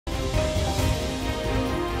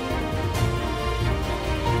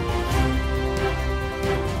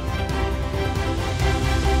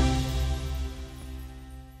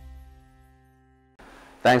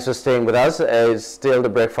Thanks for staying with us. It's still the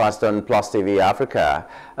breakfast on Plus TV Africa.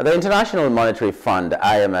 The International Monetary Fund,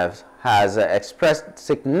 IMF, has expressed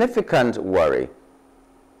significant worry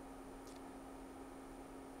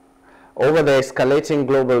over the escalating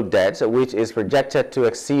global debt, which is projected to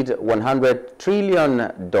exceed $100 trillion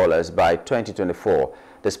by 2024.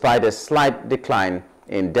 Despite a slight decline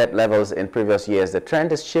in debt levels in previous years, the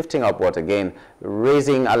trend is shifting upward again,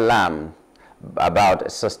 raising alarm about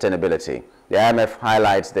sustainability. The IMF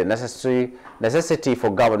highlights the necessity for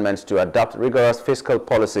governments to adopt rigorous fiscal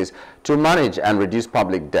policies to manage and reduce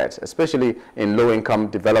public debt, especially in low-income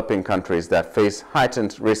developing countries that face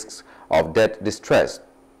heightened risks of debt distress.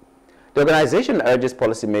 The organization urges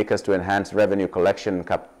policymakers to enhance revenue collection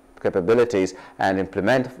capabilities and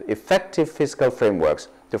implement effective fiscal frameworks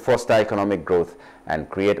to foster economic growth and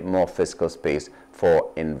create more fiscal space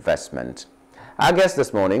for investment. Our guest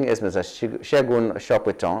this morning is Mr. Segun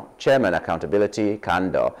Soptian, Chairman, Accountability,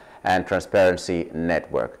 Candour and Transparency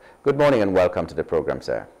Network. Good morning and welcome to the program,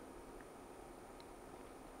 sir.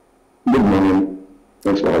 Good morning.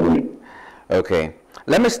 Thanks for having me. Okay.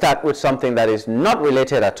 Let me start with something that is not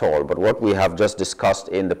related at all, but what we have just discussed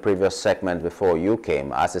in the previous segment before you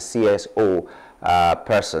came. As a CSO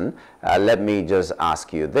person, let me just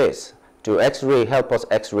ask you this. To help us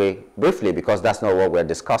X-ray briefly, because that's not what we're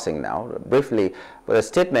discussing now, briefly, with a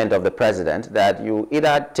statement of the president that you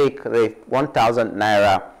either take the 1,000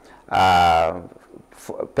 naira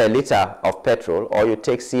per liter of petrol or you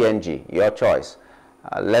take CNG, your choice.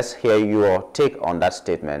 Let's hear your take on that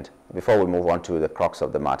statement before we move on to the crux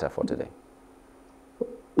of the matter for today.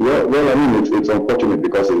 Well, I mean, it's unfortunate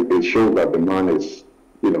because it shows that the man is,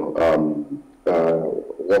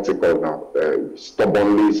 what's it called now,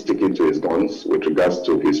 stubbornly sticking to his guns with regards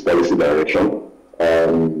to his policy direction.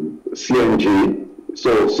 CNG,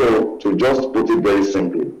 so to just put it very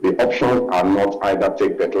simply, the options are not either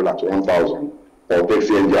take petrol at 1,000 or take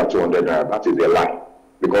CNG at 200 naira. That is a lie,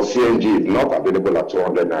 because CNG is not available at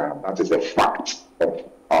 200 naira. That is a fact of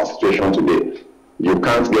our situation today. You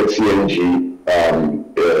can't get CNG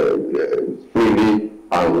freely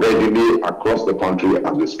and readily across the country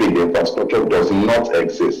as we speak. The infrastructure does not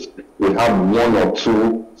exist. We have one or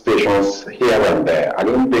two stations here and there. I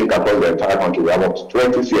don't think across the entire country we have up to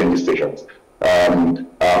 20 CNG stations. And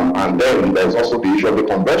then there's also the issue of the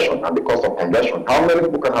conversion and the cost of conversion. How many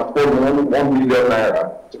people can afford 1 million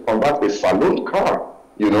naira to convert a saloon car,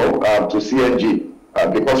 to CNG?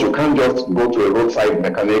 Because you can't just go to a roadside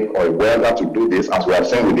mechanic or a welder to do this, as we have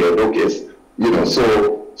seen with the Edo case.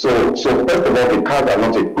 So first of all, the cars are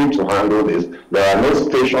not equipped to handle this. There are no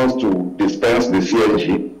stations to dispense the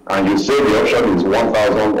CNG, and you say the option is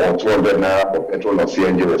 1,000 or 200 naira for petrol or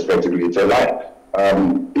CNG respectively. It's a lie.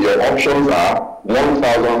 Your options are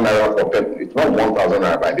 1,000 naira for petrol. It's not 1,000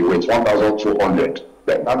 naira, by the way. It's 1,200.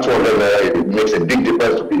 That 200 naira, it makes a big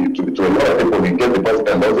difference to a lot of people in case the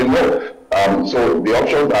president doesn't know. So the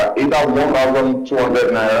options are either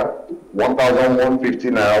 1,200 naira, 1,150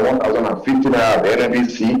 naira, 1,050 naira, the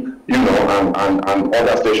NNBC, and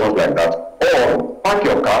other stations like that. Or park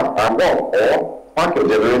your car and walk, or park your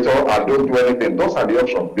generator and don't do anything. Those are the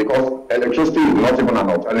options, because electricity is not even an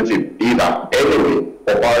alternative either, anyway,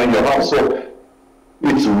 for powering your house. So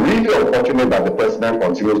it's really unfortunate that the president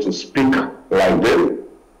continues to speak like this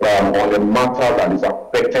on a matter that is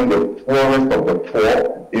affecting the poorest of the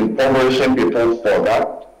poor, impoverishing people for that,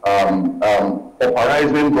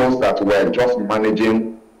 pauperizing those that were just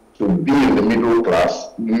managing to be in the middle class.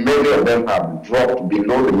 Many of them have dropped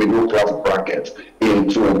below the middle class bracket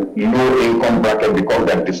into low income bracket because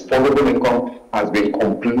their disposable income has been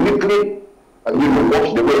completely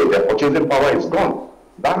washed away. Their purchasing power is gone.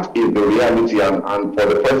 That is the reality, and for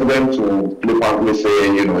the president to flippantly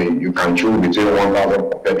say, you can choose between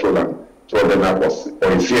 1,000 for petrol and 200 for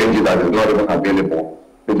a CNG that is not even available,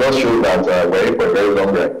 it just shows that we're in for a very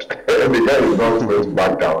long ride. The guy is not going to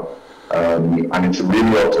back down, and it's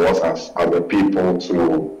really up to us as the people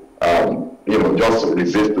to, just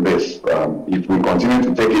resist this. If we continue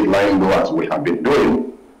to take it lying low as we have been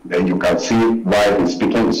doing, then you can see why he's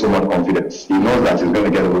speaking with so much confidence. He knows that he's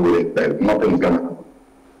going to get away with it, that nothing is going to happen.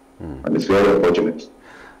 And it's very unfortunate.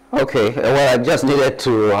 Okay, well, I just needed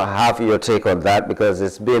to have your take on that, because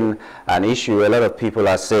it's been an issue. A lot of people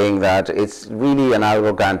are saying that it's really an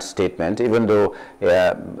arrogant statement, even though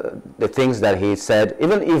the things that he said,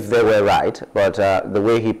 even if they were right, but the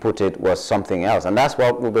way he put it was something else. And that's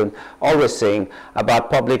what we've been always saying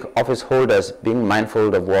about public office holders being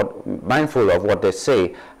mindful of what they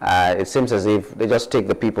say. It seems as if they just take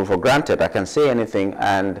the people for granted. I can say anything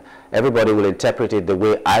and everybody will interpret it the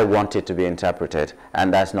way I want it to be interpreted,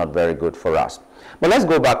 and that's not very good for us. Well, let's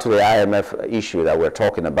go back to the IMF issue that we're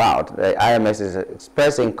talking about. The IMF is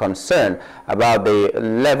expressing concern about the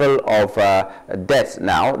level of debt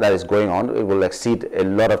now that is going on. It will exceed a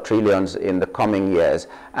lot of trillions in the coming years.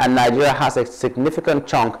 And Nigeria has a significant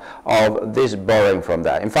chunk of this borrowing from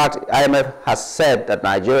that. In fact, IMF has said that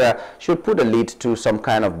Nigeria should put a lid to some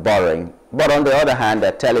kind of borrowing. But on the other hand,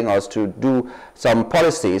 they're telling us to do some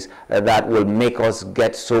policies that will make us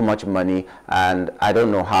get so much money, and I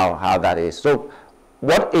don't know how that is. So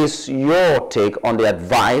what is your take on the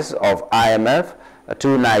advice of IMF to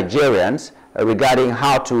Nigerians regarding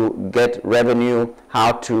how to get revenue,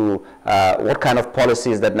 what kind of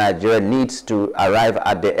policies that Nigeria needs to arrive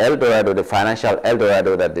at the El Dorado, the financial El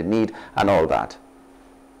Dorado that they need, and all that?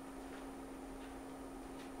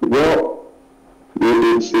 Well,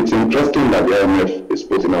 it's interesting that the IMF is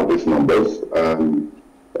putting out these numbers.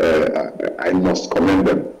 I must commend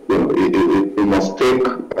them. You know, it must take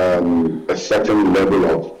a certain level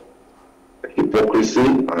of hypocrisy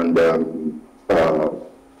and I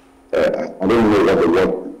don't know what the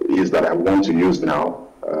word is that I want to use now.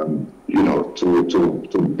 You know,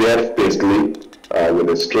 to barefacedly, with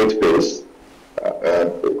a straight face,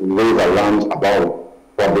 raise alarms about a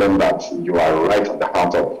problem that you are right at the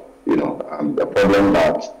heart of. You know, the problem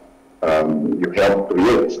that you help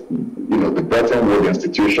create. You know, the Bretton Woods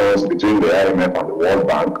institutions between the IMF and the World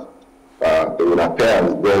Bank, it would appear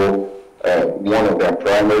as though one of their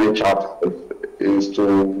primary chapters is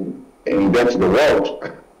to indebt the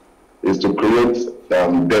world, is to create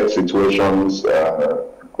debt situations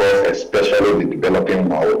across especially the developing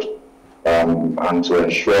world, and to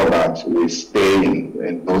ensure that we stay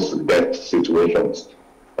in those debt situations.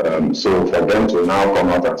 So for them to now come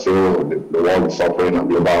out and say, oh, the world is suffering a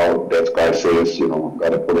global debt crisis, you know, got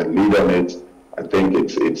to put a lead on it, I think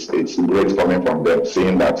it's great coming from them,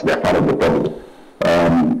 seeing that they're part of the problem.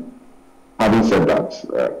 Having said that,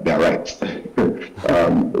 they're right.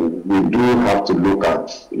 We do have to look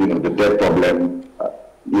at, you know, the debt problem,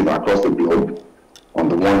 you know, across the globe, on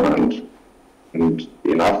the one hand, and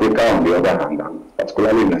in Africa on the other hand, and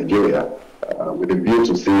particularly in Nigeria, with a view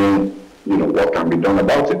to seeing, you know, what can be done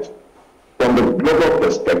about it. From the global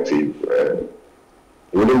perspective,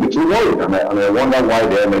 we wouldn't be too worried, and I wonder why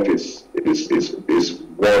the IMF is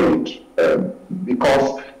worried,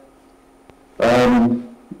 because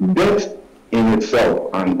debt in itself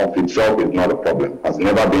and of itself is not a problem, has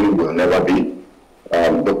never been, will never be.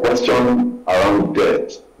 The question around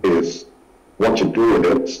debt is what you do with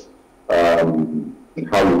it, and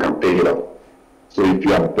how you can pay it off. So if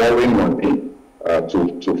you are borrowing money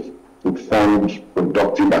to fund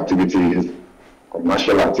productive activities,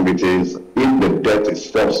 commercial activities, if the debt is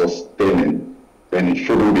self-sustaining, then it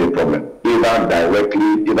shouldn't be a problem. Either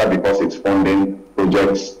directly, either because it's funding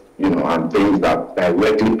projects, you know, and things that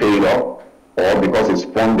directly pay it off, or because it's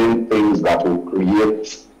funding things that will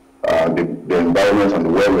create the environment and the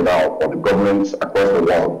wherewithal for the governments across the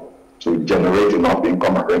world to generate enough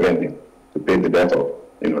income and revenue to pay the debt off.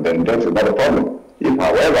 You know, then debt is not a problem. If,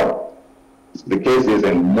 however, the case is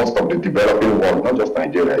in most of the developing world, not just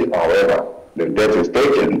Nigeria, if, however, the debt is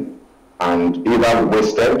taken and either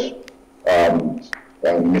wasted,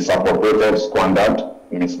 misappropriated, squandered,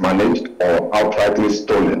 mismanaged, or outrightly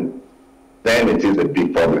stolen, then it is a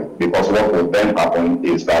big problem. Because what will then happen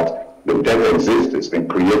is that the debt exists, it's been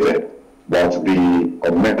created, but the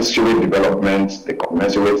commensurate development, the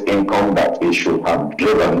commensurate income that it should have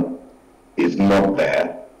driven is not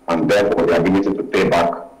there, and therefore the ability to pay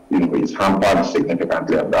back, you know, is hampered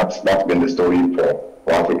significantly, and that's been the story for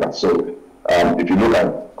Africa. So if you look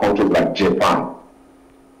at countries like Japan,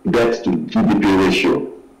 debt to GDP ratio,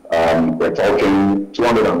 we're talking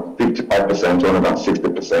 255%,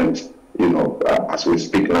 260%, you know, as we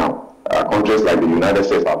speak now. Countries like the United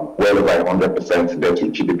States have well over 100% debt to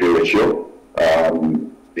GDP ratio.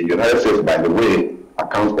 The United States, by the way,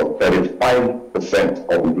 accounts for 35%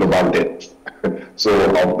 of global debt. So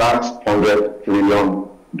of that $100 trillion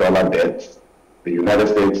debt, the United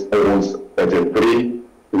States owes 33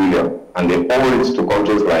 trillion, and they owe it to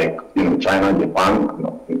countries like, you know, China, Japan,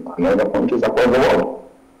 and other countries across the world.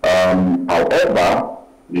 However,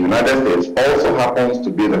 the United States also happens to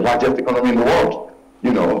be the largest economy in the world.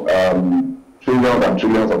 You know, trillions and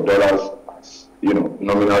trillions of dollars as, you know,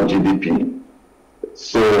 nominal GDP.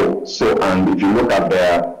 So, and if you look at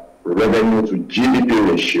their revenue to GDP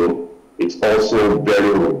ratio, it's also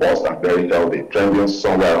very robust and very healthy, trending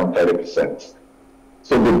somewhere around 30%.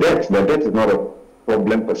 So the debt is not a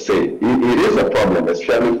problem per se. It is a problem,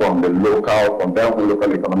 especially from their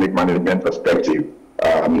local economic management perspective.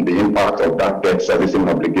 The impact of that debt servicing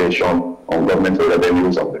obligation on governmental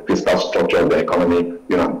revenues, of the fiscal structure of the economy,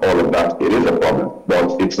 and all of that. It is a problem,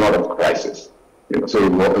 but it's not a crisis. So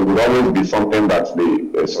it would always be something that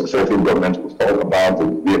the successive government will talk about, it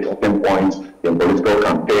will be a talking point in political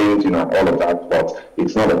campaigns, and all of that, but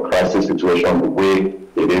it's not a crisis situation the way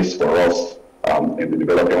it is for us in the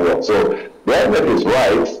developing world. So the IMF is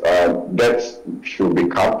right, debt should be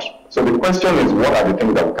capped. So the question is, what are the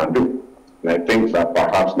things that we can do? And I think that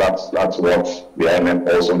perhaps that's what the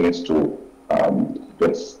IMF also needs to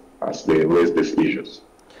address as they raise these issues.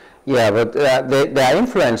 Yeah, but their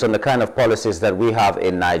influence on the kind of policies that we have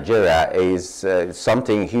in Nigeria is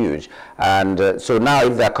something huge. And so now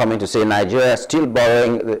if they're coming to say Nigeria is still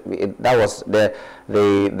borrowing, that was the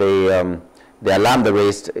alarm they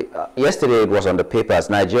raised. Yesterday it was on the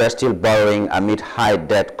papers, Nigeria is still borrowing amid high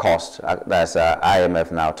debt costs. That's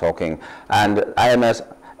IMF now talking. And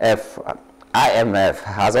IMF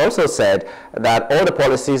has also said that all the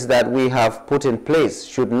policies that we have put in place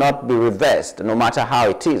should not be reversed, no matter how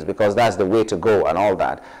it is, because that's the way to go and all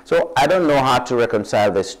that. So I don't know how to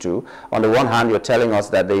reconcile these two. On the one hand, you're telling us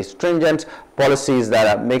that the stringent policies that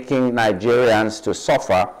are making Nigerians to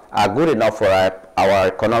suffer are good enough for our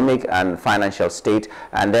economic and financial state,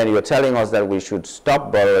 and then you're telling us that we should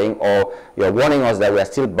stop borrowing, or you're warning us that we are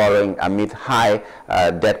still borrowing amid high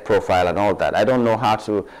debt profile and all that. I don't know how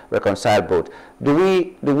to reconcile both. Do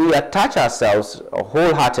we attach ourselves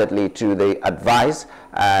wholeheartedly to the advice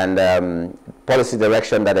and policy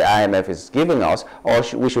direction that the IMF is giving us, or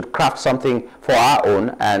we should craft something for our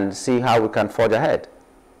own and see how we can forge ahead?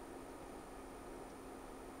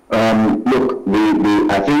 Look,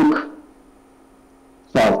 I think,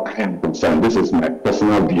 as far as I am concerned, this is my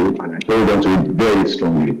personal view, and I hold on to it very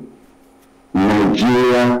strongly.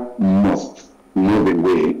 Nigeria must move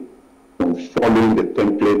away from following the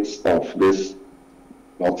templates of these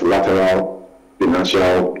multilateral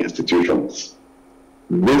financial institutions.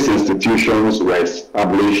 These institutions were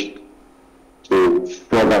established to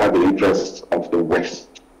further the interests of the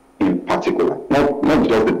West in particular, not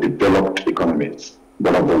just the developed economies,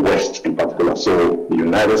 but of the West in particular. So the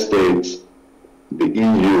United States, the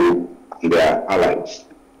EU, and their allies.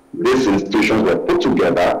 These institutions were put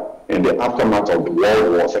together in the aftermath of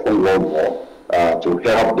the Second World War, to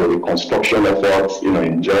help the reconstruction efforts,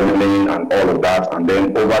 in Germany and all of that. And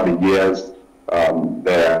then over the years,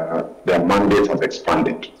 their mandate has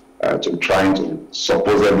expanded to trying to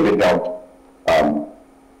supposedly help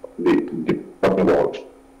the world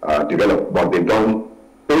develop, but they've done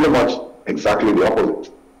pretty much exactly the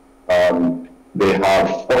opposite. They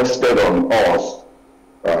have foisted on us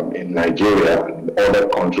in Nigeria and other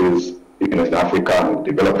countries, even in Africa and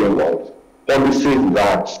the developing world, policies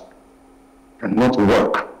that cannot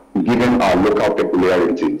work given our local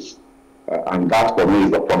peculiarities. And that for me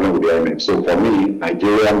is the problem with the IMF. So for me,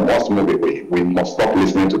 Nigeria must move away. We must stop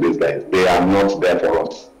listening to these guys. They are not there for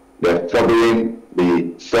us. They're furthering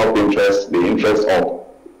the self-interest, the interest of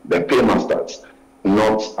the paymasters,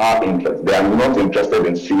 not our interest. They are not interested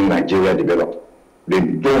in seeing Nigeria develop. They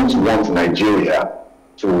don't want Nigeria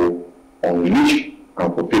to unleash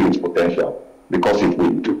and fulfill its potential. Because if we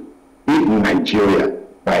do, if Nigeria,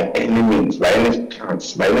 by any means, by any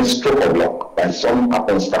chance, by any stroke of luck, by some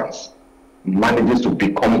happenstance, manages to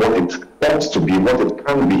become what it wants to be, what it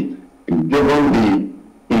can be, given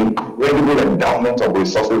the incredible endowment of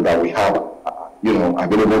resources that we have,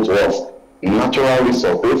 available to us, natural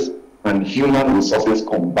resources and human resources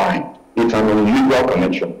combined. It's an unusual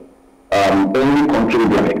connection. Only countries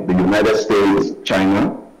like the United States,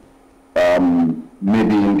 China,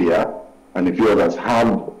 maybe India, and a few others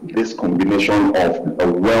have this combination of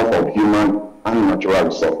a wealth of human and natural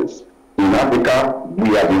resources. In Africa,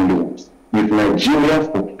 we are the only ones. If Nigeria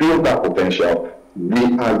fulfills that potential,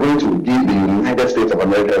 we are going to give the United States of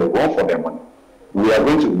America a run for their money. We are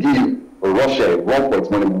going to give Russia a run for its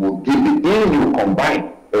money. We will give the EU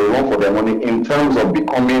combined a run for their money in terms of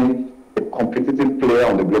becoming a competitive player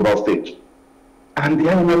on the global stage. And the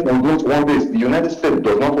IMF don't want this. The United States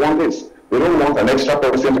does not want this. They don't want an extra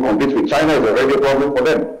person to compete with. China is already a problem for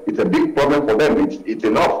them. It's a big problem for them. It's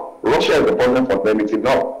enough. Russia is a problem for them. It's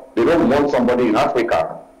enough. They don't want somebody in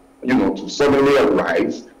Africa, to suddenly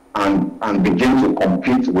arise and begin to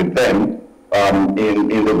compete with them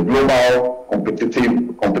in the global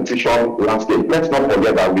competition landscape. Let's not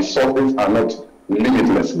forget that resources are not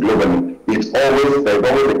limitless globally. There's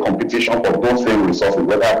always a competition for those same resources,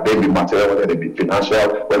 whether they be material, whether they be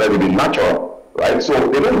financial, whether they be natural, right? So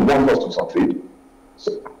they don't want us to succeed.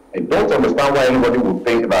 So I don't understand why anybody would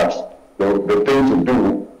think that the thing to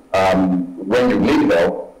do when you need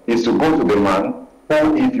help is to go to the man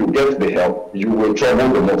who, if you get the help, you will trouble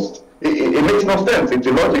the most. It makes no sense. It's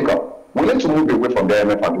illogical. we need to move away from the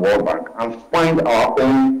IMF and the World Bank and find our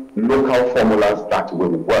own local formulas that will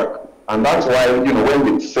work. And that's why, you know,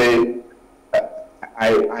 when we say,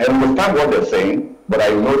 I understand what they're saying, but I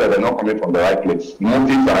know that they're not coming from the right place.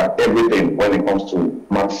 Motives are everything when it comes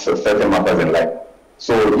to certain matters in life.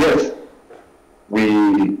 So yes,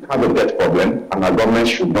 we have a debt problem, and our government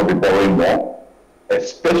should not be borrowing more,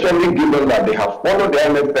 especially given that they have followed the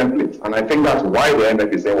IMF template. And I think that's why the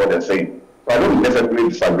IMF is saying what they're saying. So I don't necessarily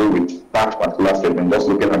disagree with that particular statement, just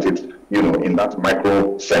looking at it, you know, in that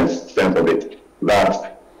micro sense of it,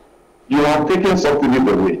 that you have taken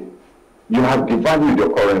subsidies away. You have devalued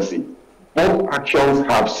your currency. Both actions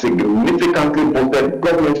have significantly boosted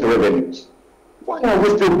government revenues. Why are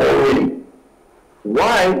we still borrowing?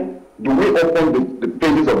 Why do we open the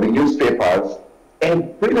pages of the newspapers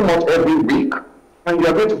and pretty much every week, and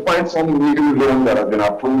you're going to find some new loan that has been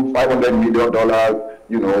approved, $500 million,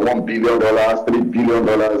 you know, $1 billion, $3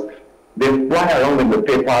 billion. They fly around in the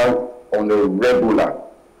paper on a regular,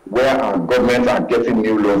 where our governments are getting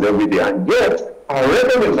new loans every day, and yet our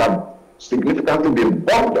revenues are significantly being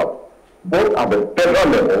bumped up, both at the federal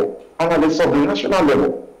level and at the sub-national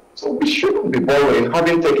level. So we shouldn't be borrowing,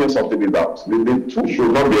 having taken subsidies out. The two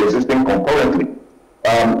should not be existing concurrently.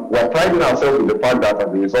 We're priding ourselves with the fact that as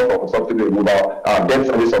a result of a subsidy removal, our debt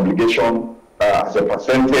service obligation as a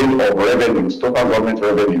percentage of revenues, total government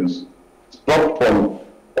revenues, dropped from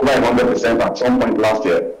over 100% at some point last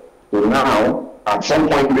year to now, at some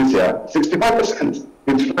point this year, 65%.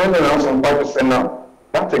 It's finding around some 5% now.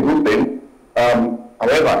 That's a good thing.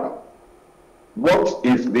 However, what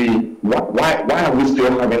is the why are we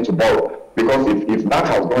still having to borrow? Because if that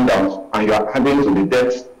has gone down and you are adding to the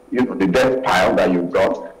debt, you know, the debt pile that you've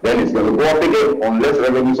got, then it's going to go up again unless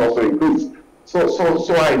revenues also increase. So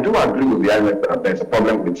I do agree with the IMF that there's a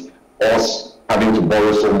problem with us having to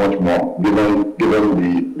borrow so much more, given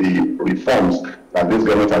the reforms that this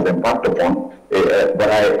government has embarked upon. But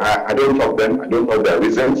I don't trust them. I don't trust their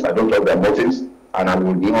reasons. I don't trust their motives, and I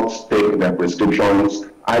will not take their prescriptions.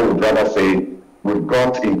 I would rather say we've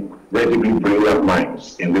got incredibly brilliant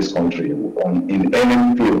minds in this country in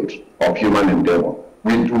any field of human endeavor.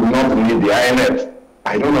 We do not need the IMF.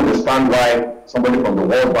 I don't understand why somebody from the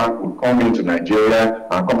World Bank would come into Nigeria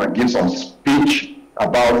and come and give some speech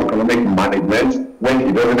about economic management when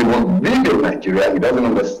he doesn't even live in Nigeria. He doesn't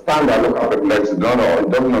understand our local reflex. He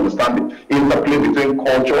doesn't understand the interplay between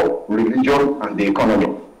culture, religion, and the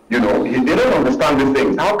economy. You know, they don't understand these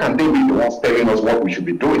things. How can they be the ones telling us what we should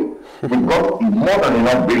be doing? We've got more than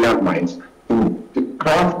enough brilliant minds to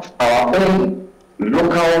craft our own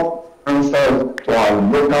local answers to our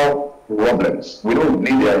local problems. We don't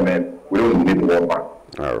need the IMF. We don't need the World Bank.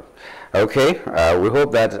 Oh. Okay. We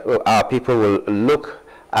hope that our people will look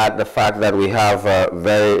at the fact that we have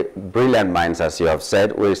very brilliant minds, as you have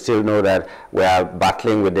said. We still know that we are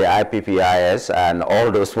battling with the IPPIS and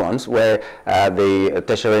all those ones where the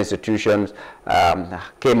tertiary institutions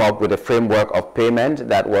came up with a framework of payment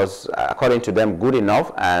that was, according to them, good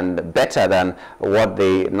enough and better than what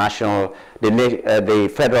the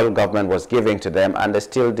federal government was giving to them, and they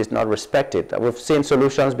still did not respect it. We've seen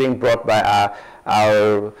solutions being brought by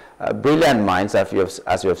our brilliant minds, as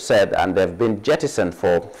you have said, and they've been jettisoned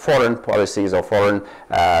for foreign policies or foreign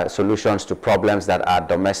solutions to problems that are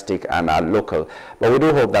domestic and are local. But we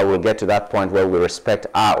do hope that we'll get to that point where we respect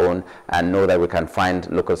our own and know that we can find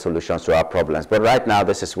local solutions to our problems. But right now,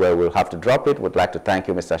 this is where we'll have to drop it. We'd like to thank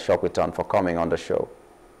you, Mr. Soptian, for coming on the show.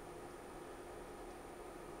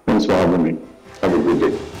 Thanks for having me. Have a good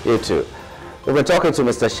day. You too. We've been talking to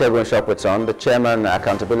Mr. Segun Soptian, the Chairman,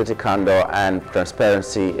 Accountability, Candour and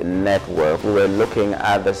Transparency Network. We were looking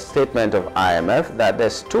at the statement of IMF that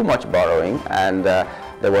there's too much borrowing, and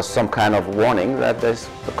there was some kind of warning that the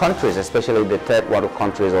countries, especially the third world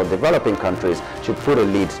countries or developing countries, should put a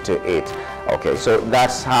lid to it. Okay, so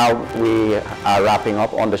that's how we are wrapping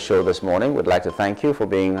up on the show this morning. We'd like to thank you for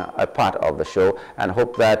being a part of the show and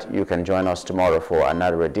hope that you can join us tomorrow for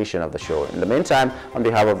another edition of the show. In the meantime, on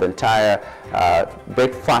behalf of the entire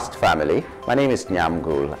Breakfast family, my name is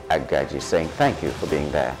Nyamgul Agaji, saying thank you for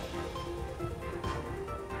being there.